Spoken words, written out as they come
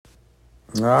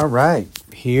All right,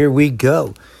 here we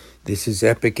go. This is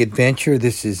Epic Adventure.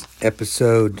 This is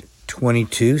episode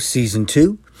 22, season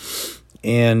 2.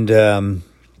 And,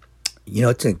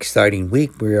 it's an exciting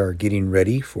week. We are getting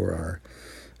ready for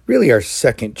our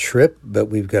second trip, but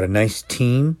we've got a nice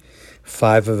team.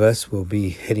 5 of us will be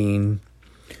heading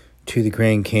to the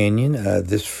Grand Canyon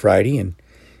this Friday, and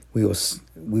we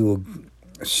will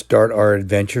start our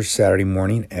adventure Saturday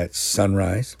morning at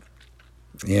sunrise.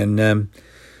 And,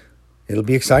 it'll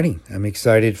be exciting. I'm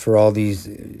excited for all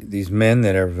these men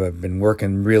that have been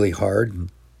working really hard,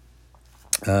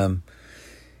 and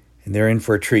they're in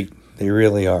for a treat. They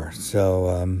really are. So,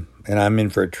 and I'm in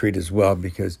for a treat as well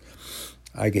because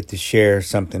I get to share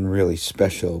something really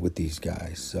special with these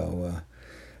guys. So,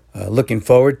 looking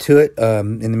forward to it.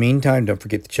 In the meantime, don't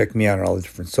forget to check me out on all the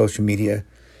different social media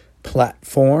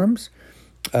platforms.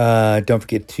 Don't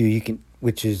forget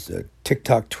which is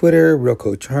TikTok, Twitter, Real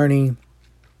Coach Arnie.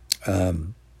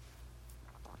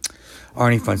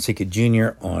 Arnie Fonseca Jr.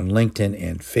 on LinkedIn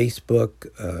and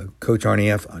Facebook, Coach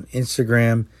Arnie F on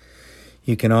Instagram.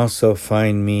 You can also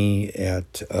find me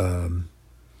at, you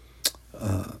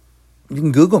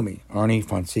can Google me, Arnie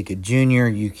Fonseca Jr.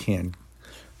 You can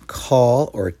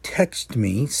call or text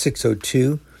me,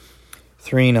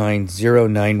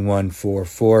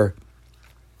 602-390-9144.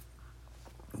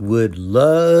 Would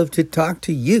love to talk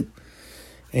to you.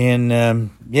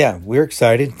 And we're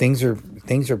excited. Things are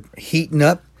heating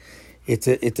up. It's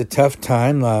a tough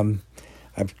time.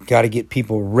 I've got to get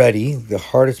people ready. The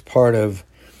hardest part of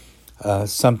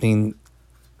something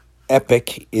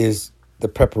epic is the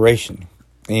preparation,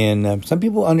 and some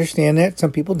people understand that,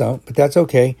 some people don't, but that's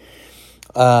okay.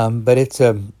 But it's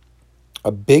a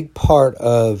big part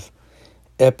of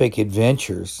epic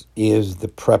adventures is the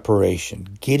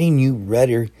preparation, getting you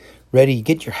ready.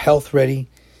 Get your health ready.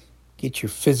 Get your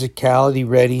physicality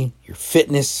ready, your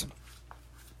fitness.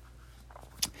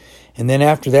 And then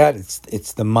after that,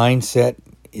 it's the mindset,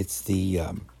 it's the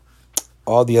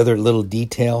all the other little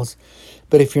details.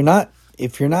 But if you're not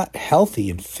healthy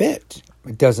and fit,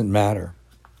 it doesn't matter.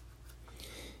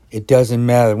 It doesn't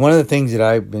matter. One of the things that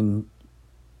I've been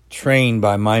trained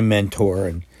by my mentor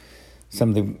and some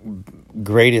of the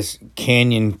greatest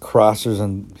canyon crossers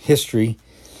in history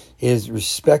is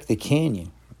respect the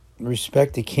canyon.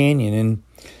 Respect the canyon, and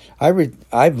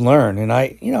I've learned, and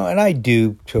I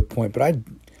do to a point, but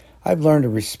I've learned to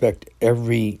respect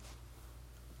every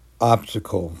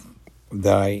obstacle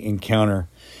that I encounter,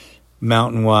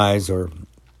 mountain wise or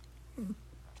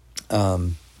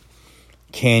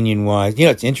canyon wise.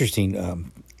 It's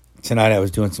interesting. Tonight I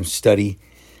was doing some study,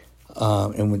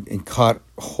 and caught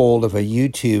hold of a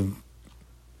YouTube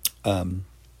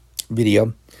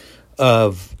video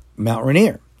of Mount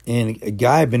Rainier. And a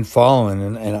guy I've been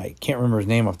following, and I can't remember his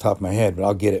name off the top of my head, but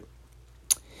I'll get it.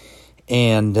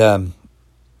 And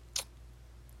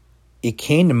it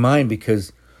came to mind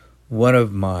because one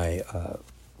of my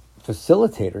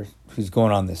facilitators who's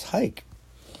going on this hike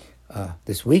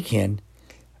this weekend,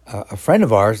 a friend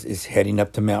of ours is heading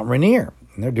up to Mount Rainier.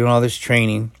 And they're doing all this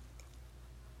training.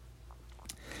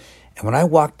 And when I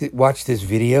watched this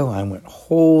video, I went,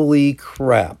 holy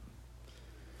crap.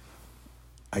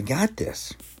 I got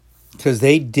this. Because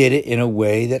they did it in a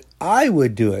way that I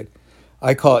would do it.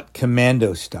 I call it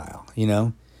commando style,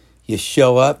 You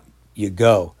show up, you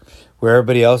go. Where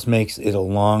everybody else makes it a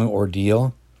long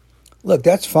ordeal. Look,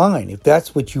 that's fine if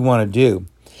that's what you want to do.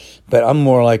 But I'm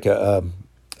more like a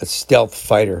stealth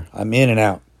fighter. I'm in and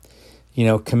out,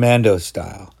 commando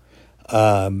style.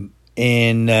 Because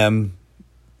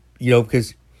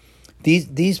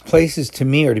these places to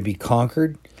me are to be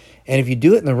conquered. And if you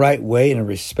do it in the right way, in a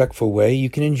respectful way, you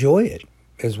can enjoy it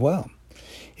as well.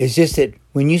 It's just that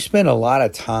when you spend a lot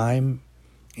of time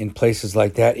in places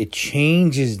like that, it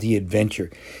changes the adventure.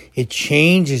 It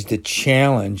changes the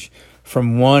challenge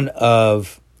from one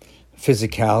of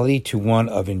physicality to one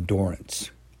of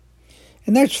endurance.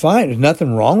 And that's fine. There's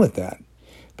nothing wrong with that.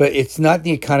 But it's not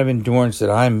the kind of endurance that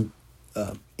I'm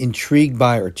intrigued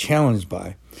by or challenged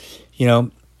by.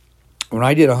 When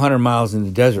I did 100 miles in the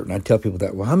desert, and I tell people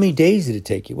that, well, how many days did it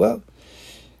take you? Well,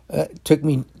 it took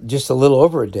me just a little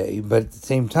over a day, but at the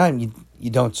same time, you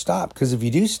don't stop, because if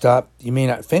you do stop, you may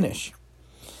not finish.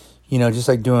 Just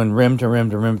like doing rim to rim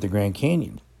to rim at the Grand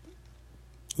Canyon.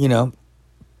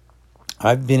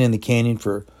 I've been in the canyon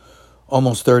for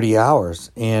almost 30 hours,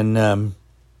 and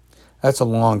that's a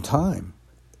long time.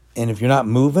 And if you're not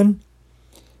moving,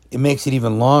 it makes it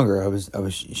even longer. I was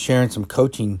sharing some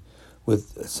coaching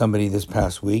with somebody this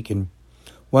past week, and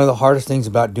one of the hardest things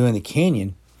about doing the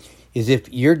canyon is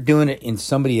if you're doing it in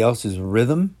somebody else's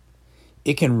rhythm,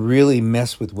 it can really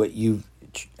mess with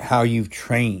how you've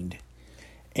trained.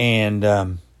 And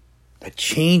that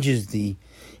changes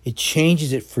it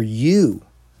changes it for you.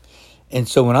 And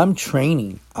so when I'm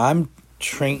training,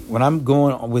 when I'm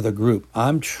going with a group,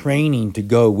 I'm training to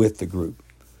go with the group.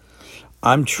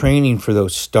 I'm training for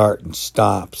those start and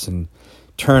stops and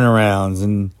turnarounds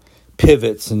and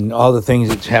pivots and all the things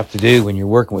that you have to do when you're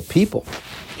working with people.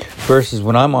 Versus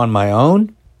when I'm on my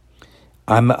own,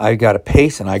 I got a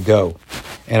pace and I go.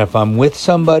 And if I'm with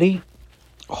somebody,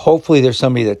 hopefully there's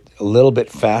somebody that's a little bit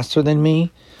faster than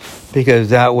me, because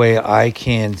that way I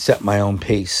can set my own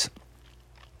pace.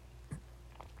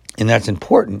 And that's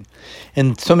important.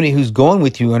 And somebody who's going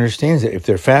with you understands that if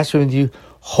they're faster than you,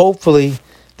 hopefully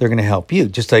they're going to help you.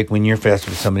 Just like when you're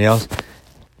faster with somebody else,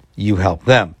 you help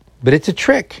them. But it's a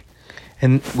trick.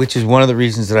 And which is one of the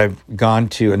reasons that I've gone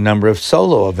to a number of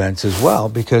solo events as well,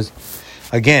 because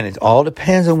again, it all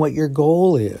depends on what your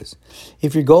goal is.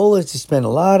 If your goal is to spend a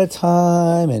lot of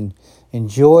time and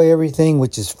enjoy everything,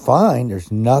 which is fine,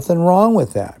 there's nothing wrong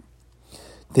with that,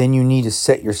 then you need to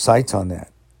set your sights on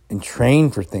that and train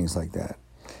for things like that.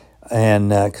 And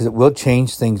because it will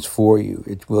change things for you.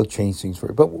 It will change things for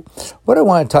you. But what I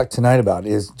want to talk tonight about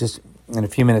is, just in a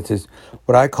few minutes, is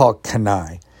what I call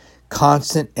CANI,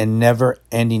 constant and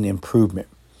never-ending improvement.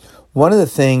 One of the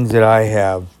things that I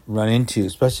have run into,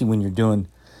 especially when you're doing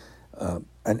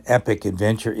an epic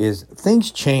adventure, is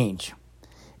things change.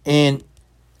 And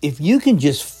if you can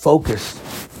just focus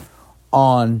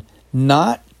on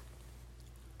not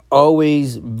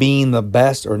always being the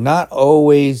best, or not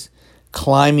always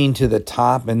climbing to the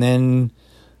top, and then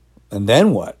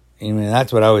what? I mean,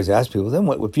 that's what I always ask people. Then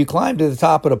what? If you climb to the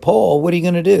top of the pole, what are you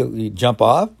going to do? You jump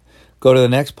off, go to the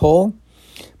next pole?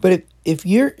 But if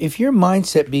your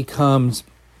mindset becomes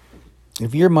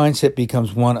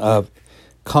one of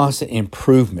constant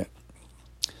improvement,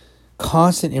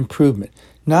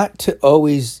 not to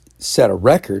always set a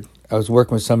record. I was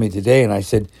working with somebody today, and I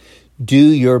said, do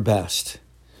your best.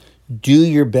 Do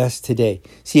your best today.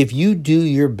 See, if you do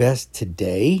your best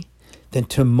today, then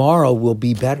tomorrow will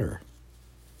be better.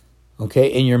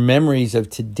 Okay? And your memories of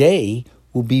today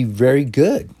will be very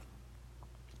good.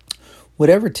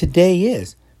 Whatever today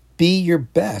is, be your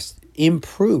best.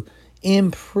 Improve.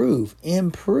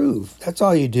 That's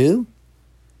all you do.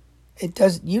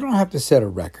 You don't have to set a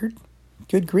record.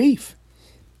 Good grief.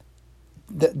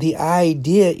 The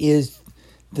idea is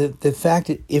the fact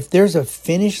that if there's a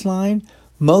finish line,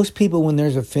 most people, when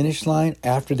there's a finish line,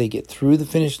 after they get through the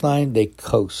finish line, they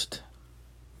coast.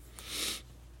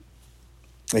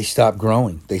 They stop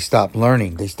growing. They stop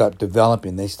learning. They stop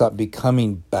developing. They stop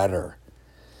becoming better.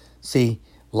 See,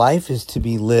 life is to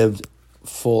be lived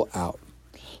full out.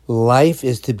 Life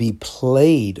is to be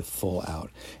played full out.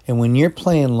 And when you're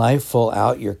playing life full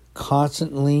out, you're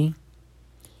constantly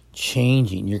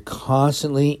changing. You're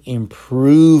constantly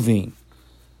improving.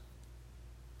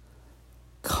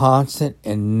 Constant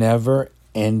and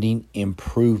never-ending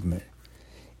improvement.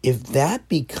 If that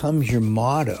becomes your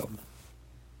motto,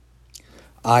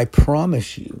 I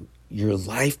promise you, your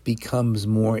life becomes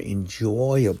more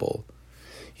enjoyable.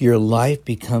 Your life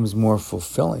becomes more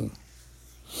fulfilling.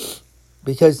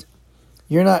 Because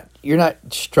you're not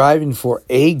striving for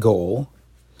a goal.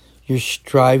 You're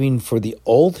striving for the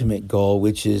ultimate goal,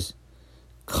 which is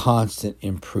constant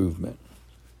improvement.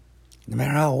 No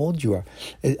matter how old you are.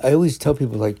 I always tell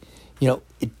people, it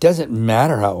doesn't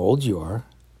matter how old you are.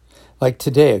 Like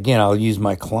today, again, I'll use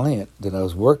my client that I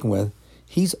was working with.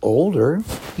 He's older.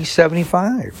 He's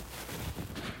 75.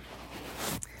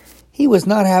 He was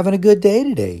not having a good day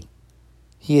today.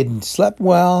 He hadn't slept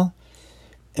well.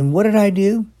 And what did I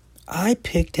do? I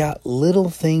picked out little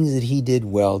things that he did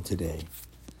well today.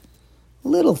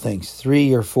 Little things,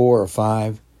 3 or 4 or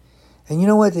 5. And you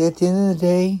know what? At the end of the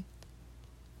day,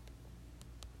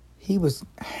 he was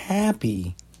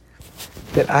happy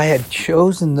that I had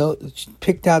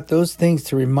picked out those things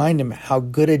to remind him how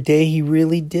good a day he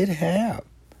really did have.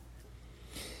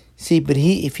 See, but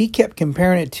if he kept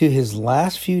comparing it to his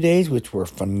last few days, which were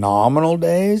phenomenal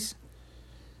days,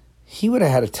 he would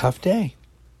have had a tough day.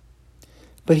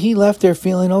 But he left there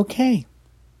feeling okay.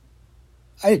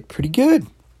 I did pretty good.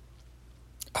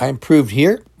 I improved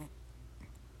here.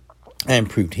 I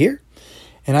improved here.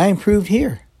 And I improved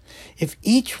here. If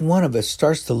each one of us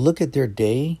starts to look at their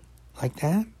day like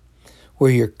that,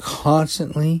 where you're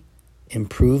constantly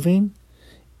improving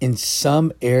in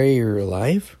some area of your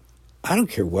life, I don't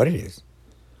care what it is.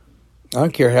 I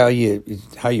don't care how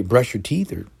you brush your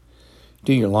teeth or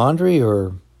do your laundry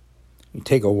or you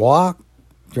take a walk,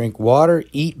 drink water,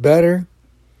 eat better.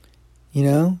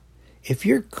 If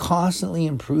you're constantly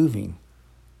improving,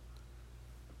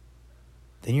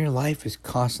 then your life is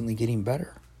constantly getting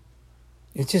better.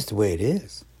 It's just the way it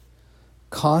is.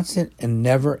 Constant and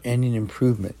never-ending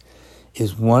improvement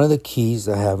is one of the keys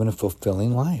to having a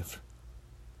fulfilling life.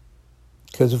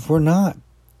 Because if we're not,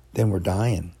 then we're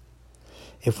dying.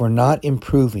 If we're not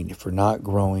improving, if we're not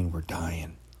growing, we're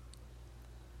dying.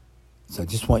 So I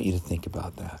just want you to think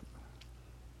about that.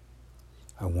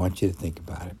 I want you to think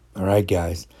about it. All right,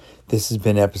 guys. This has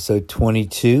been episode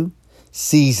 22,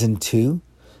 season 2.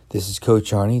 This is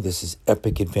Coach Arnie. This is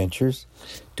Epic Adventures.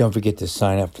 Don't forget to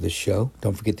sign up for the show.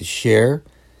 Don't forget to share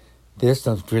this.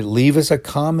 Don't forget to leave us a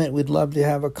comment. We'd love to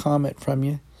have a comment from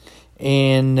you.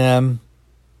 And, I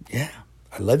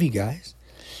love you guys.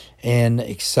 And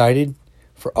excited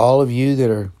for all of you that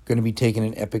are going to be taking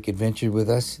an epic adventure with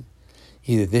us,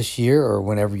 either this year or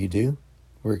whenever you do.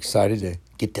 We're excited to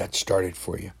get that started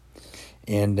for you.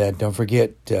 And don't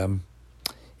forget,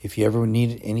 if you ever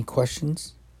need any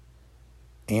questions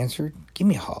answered, give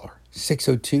me a holler.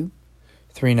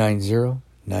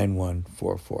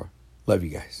 602-390-9144. Love you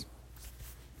guys.